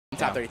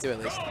top 32 at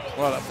least.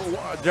 Well,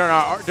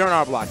 during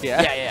our block,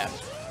 yeah. Yeah.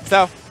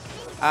 So,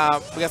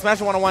 we got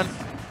Smasher 101.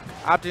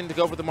 Opting to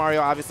go for the Mario,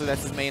 obviously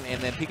that's his main,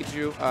 and then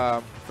Pikachu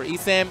for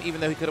ESAM,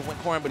 even though he could have went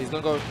Corn, but he's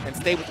going to go and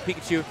stay with the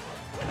Pikachu.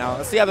 Now,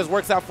 let's see how this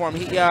works out for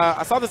him.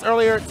 I saw this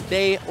earlier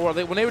today, or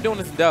when they were doing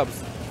this in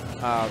dubs.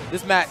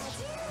 This match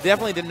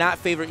definitely did not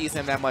favor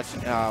ESAM that much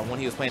when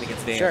he was playing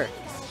against Dan. Sure.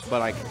 But,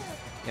 like,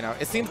 you know,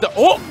 it seems to...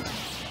 Oh,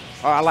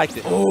 I liked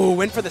it. Oh,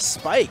 went for the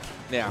spike.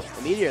 Yeah.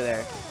 The meteor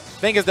there.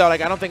 Thing is, though,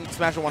 like, I don't think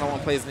Smasher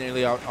 101 plays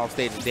nearly off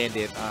stage as Dan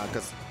did,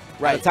 because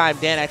at the time,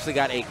 Dan actually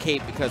got a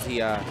cape because he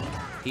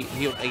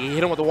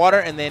hit him with the water,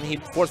 and then he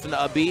forced him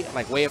to up B,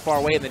 like way far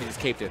away, and then he just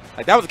caped it.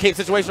 Like, that was a cape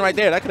situation right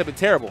there. That could have been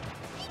terrible.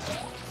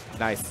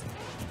 Nice.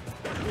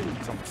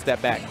 Some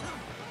step back.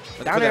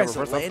 Down air is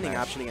a landing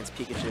option against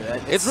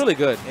Pikachu. It's really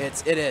good.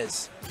 It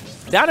is.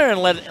 Down air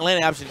and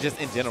landing option just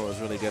in general is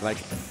really good. Like,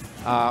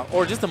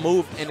 or just a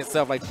move in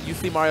itself. Like, you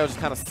see Mario just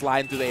kind of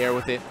sliding through the air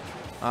with it,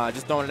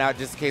 just throwing it out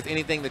just in case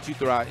anything that you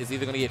throw out is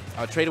either going to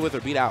get traded with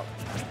or beat out.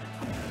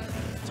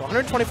 So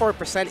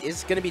 124%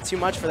 is going to be too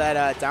much for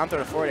that down throw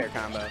to forward air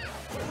combo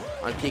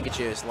on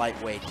Pikachu's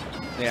lightweight.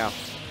 Yeah.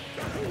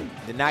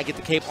 Did not get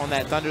the cape on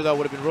that Thunder, though.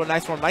 Would have been real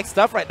nice for him. Nice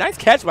stuff, right? Nice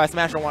catch by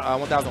Smasher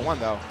 1001,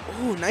 though.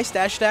 Ooh, nice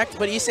dash attack to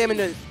put ESAM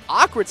into an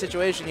awkward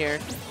situation here.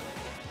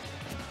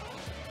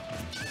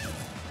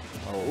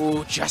 Oh.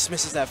 Ooh, just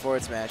misses that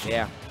forward smash.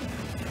 Yeah.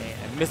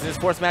 And missing his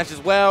forward smash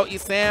as well.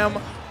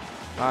 ESAM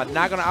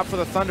not going to opt for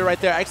the Thunder right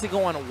there. Actually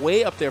going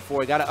way up there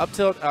for it. Got an up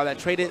tilt that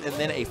traded and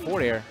then a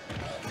forward air.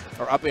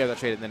 Or up air that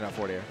traded and then a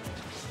forward air.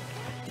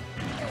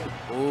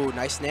 Ooh,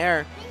 nice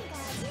nair.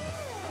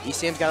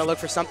 ESAM's got to look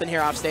for something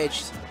here off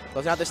stage.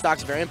 Closing out this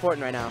stock's very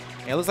important right now.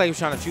 Yeah, it looks like he was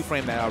trying to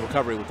two-frame that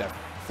recovery with that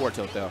forward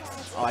tilt, though.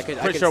 Oh, I could.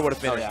 Pretty sure would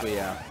have finished, but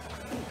yeah.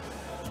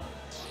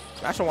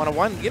 Smasher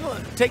 101,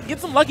 get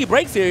some lucky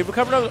breaks here. He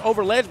recovered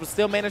over ledge, but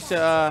still managed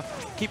to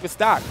keep his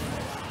stock.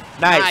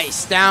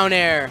 Nice down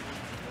air.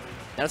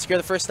 That'll secure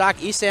the first stock.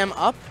 ESAM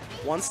up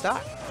one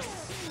stock. All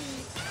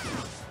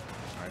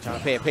right, trying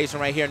to pay it patient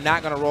right here.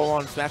 Not going to roll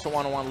on. Smasher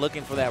 101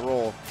 looking for that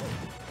roll.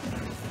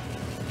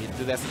 Get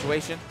through that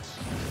situation.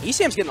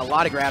 ESAM's getting a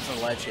lot of grabs on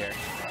the ledge here.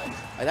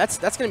 That's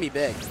going to be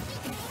big.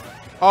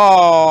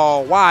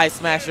 Oh, why,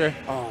 Smasher?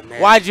 Oh,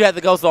 man. Why'd you have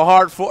to go so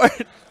hard for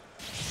it?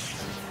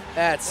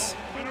 That's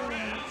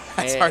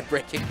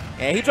heartbreaking.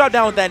 And he dropped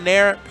down with that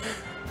nair.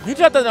 He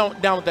dropped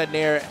down with that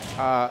nair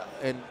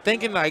and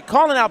thinking, like,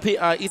 calling out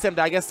ESAM,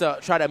 I guess, to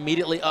try to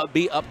immediately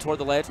be up toward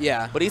the ledge.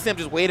 Yeah. But ESAM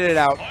just waited it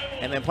out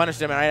and then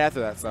punished him right after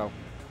that. So,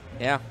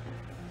 yeah,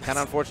 kind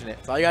of unfortunate.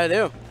 That's all you got to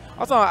do.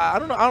 Also, I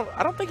don't know.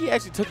 I don't think he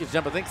actually took his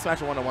jump. I think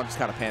Smasher 101 just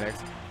kind of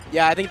panicked.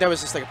 Yeah, I think there was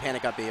just like a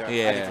panic up B. Yeah,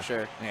 I think for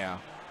sure. Yeah.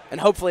 And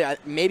hopefully,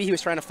 maybe he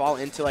was trying to fall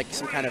into like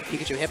some kind of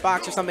Pikachu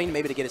hitbox or something,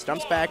 maybe to get his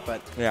jumps back.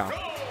 But yeah,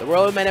 the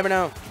world may never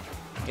know.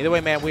 Either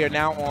way, man, we are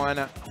now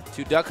on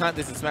to Duck Hunt.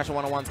 This is Smasher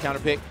 101's counter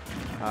pick,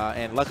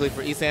 and luckily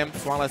for ESAM,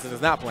 Swan Lesson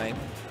is not playing.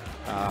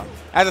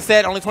 As I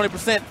said, only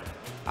 20%.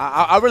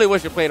 I really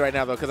wish it played right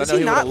now though, because I know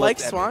he would have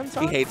liked Swan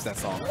song? He hates that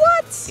song.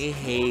 What? He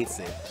hates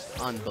it.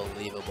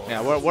 Unbelievable.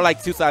 Yeah, we're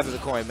like two sides of the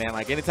coin, man.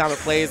 Like, anytime it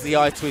plays, he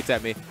always tweets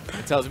at me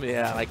and tells me,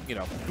 like, you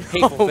know,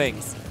 hateful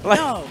things. Like,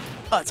 no,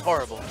 it's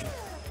horrible.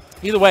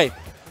 Either way,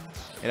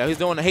 you know, he's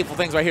doing the hateful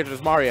things right here to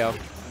this Mario.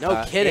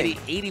 No kidding.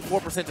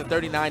 84% to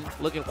 39,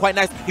 looking quite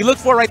nice. He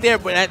looks for it right there,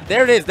 but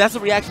there it is. That's the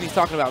reaction he's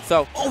talking about.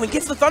 So, he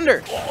gets the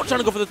Thunder. Oh, trying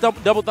to go for the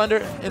double Thunder.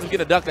 Ends up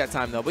getting a duck that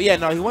time, though. But yeah,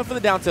 no, he went for the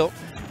down tilt.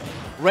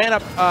 Ran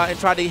up and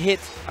tried to hit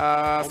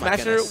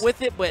Smasher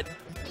with it, but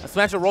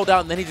Smasher rolled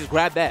out, and then he just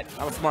grabbed that.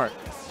 That was smart.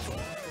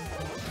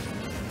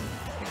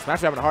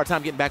 Smasher having a hard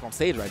time getting back on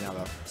stage right now,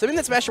 though. Something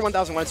that Smasher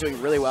 1001 is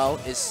doing really well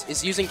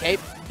is using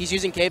cape. He's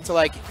using cape to,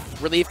 like,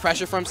 relieve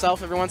pressure for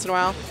himself every once in a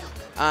while.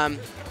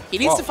 He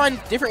needs to find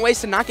different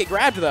ways to not get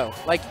grabbed, though.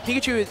 Like,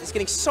 Pikachu is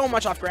getting so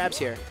much off grabs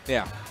here.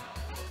 Yeah.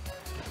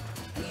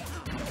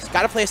 He's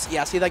got to place,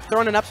 yeah, see, like,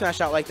 throwing an up smash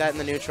out like that in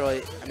the neutral,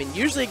 I mean,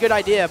 usually a good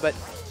idea, but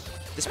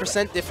this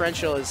percent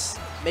differential is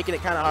making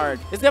it kind of hard.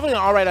 It's definitely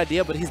an all right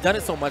idea, but he's done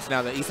it so much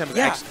now that ESAM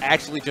is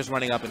actually just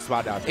running up and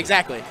spot dodging.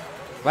 Exactly.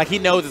 Like, he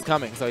knows it's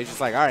coming, so he's just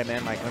like, all right,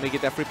 man, like, let me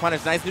get that free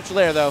punish. Nice neutral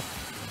air, though.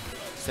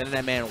 Sending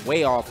that man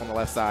way off on the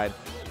left side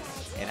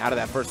and out of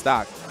that first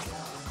stock.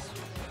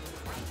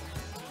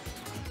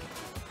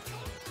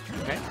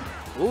 Okay.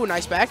 Ooh,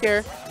 nice back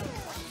air.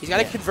 He's got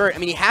to convert. I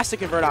mean, he has to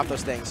convert off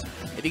those things.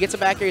 If he gets a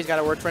back air, he's got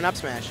to work for an up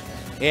smash.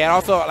 Yeah, and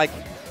also, like,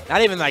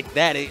 not even like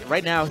that.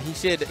 Right now, he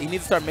needs to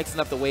start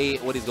mixing up the way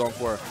what he's going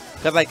for.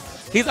 Because, like,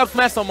 he's up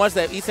smash so much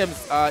that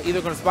ESAM's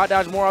either going to spot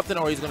dodge more often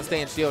or he's going to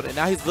stay in shield. And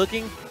now he's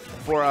looking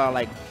for,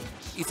 like,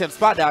 ESAM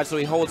spot dodge, so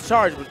he holds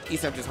charge, but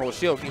ESAM just holds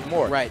shield even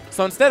more. Right.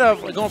 So instead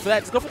of going for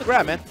that, just go for the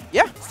grab, man.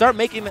 Yeah. Start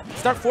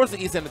forcing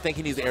ESAM to think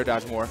he needs to air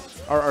dodge more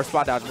or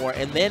spot dodge more,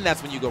 and then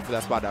that's when you go for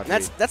that spot dodge.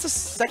 That's the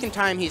second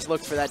time he's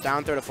looked for that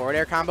down throw to forward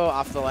air combo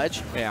off the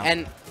ledge. Yeah.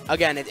 And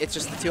again, it's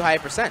just too high a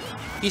percent.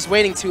 He's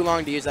waiting too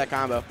long to use that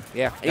combo.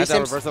 Yeah. That's that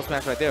reverse up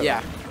smash right there.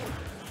 Yeah.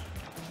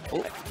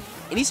 Oh.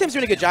 And ESAM's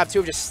doing a good job too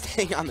of just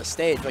staying on the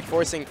stage, like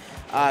forcing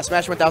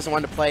Smash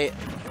 1001 to play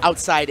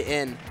outside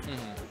in.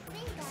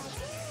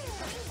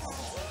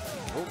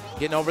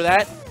 Getting over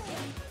that.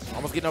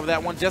 Almost getting over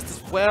that one just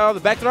as well. The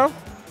back throw.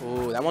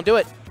 Ooh, that won't do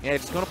it. Yeah,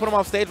 just going to put him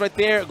off stage right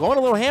there. Going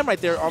a little ham right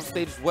there off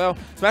stage as well.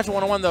 Smash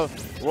 101 though,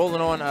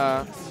 rolling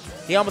on.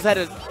 He almost had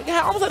a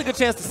good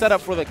chance to set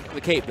up for the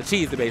cape, the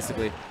cheese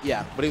basically.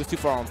 Yeah. But he was too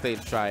far on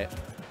stage to try it.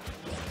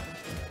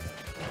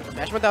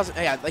 Smash 1000,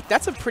 yeah, like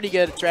that's a pretty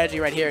good strategy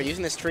right here.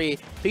 Using this tree,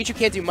 Pikachu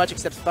can't do much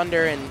except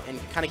thunder and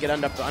kind of get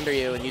up under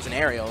you and use an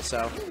aerial.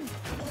 So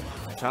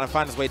trying to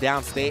find his way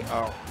down state,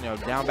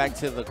 down back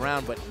to the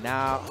ground, but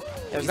now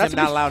he's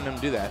not allowing him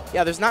to do that.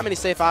 Yeah, there's not many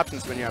safe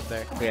options when you're up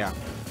there. Yeah.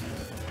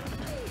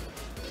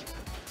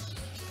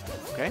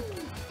 Okay.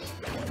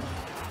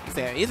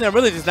 He's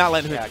really just not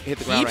letting him hit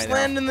the ground right now. Keeps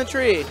landing the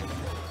tree.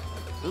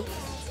 Ooh.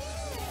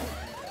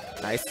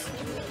 Nice.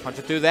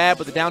 Punching through that,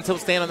 but the down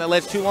tilt staying on that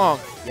ledge too long.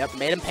 Yep,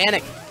 made him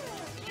panic.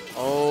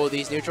 Oh,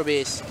 these neutral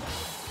beasts.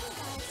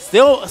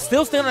 Still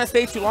staying on that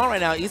stage too long right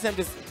now. ESAM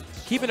just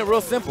keeping it real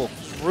simple.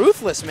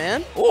 Ruthless,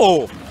 man.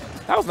 Oh,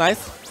 that was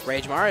nice.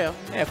 Rage Mario.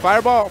 Yeah,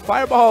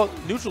 fireball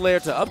neutral layer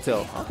to up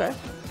tilt. Okay.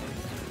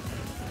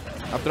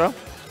 Up throw.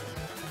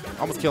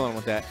 Almost killing him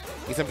with that.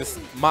 ESAM just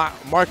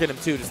marking him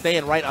too, just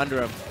staying right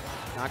under him.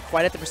 Not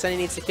quite at the percent he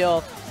needs to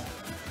kill.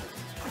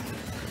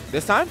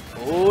 This time?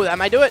 Ooh, that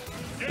might do it.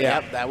 Yeah.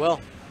 Yep, that will.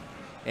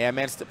 Yeah,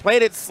 man,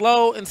 played it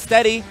slow and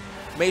steady.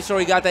 Made sure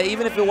he got that,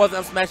 even if it wasn't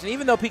up smashing.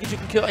 Even though Pikachu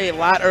can kill a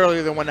lot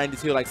earlier than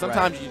 192, like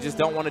sometimes you just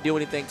don't want to do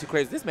anything too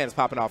crazy. This man is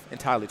popping off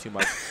entirely too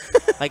much,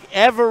 like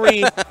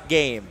every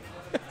game.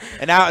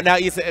 And now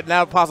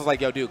Aposl's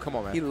like, yo, dude, come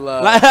on, man. He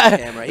loves the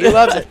camera. He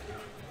loves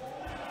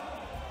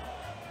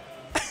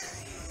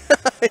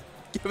it.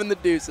 Giving the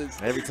deuces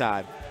every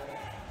time.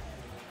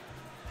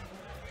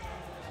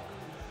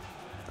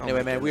 Oh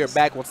anyway, man, we are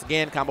back once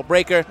again. Combo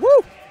Breaker. Woo!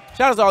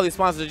 Shout out to all these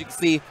sponsors, as you can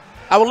see.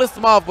 I will list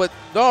them off, but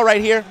they're all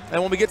right here.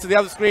 And when we get to the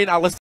other screen, I'll list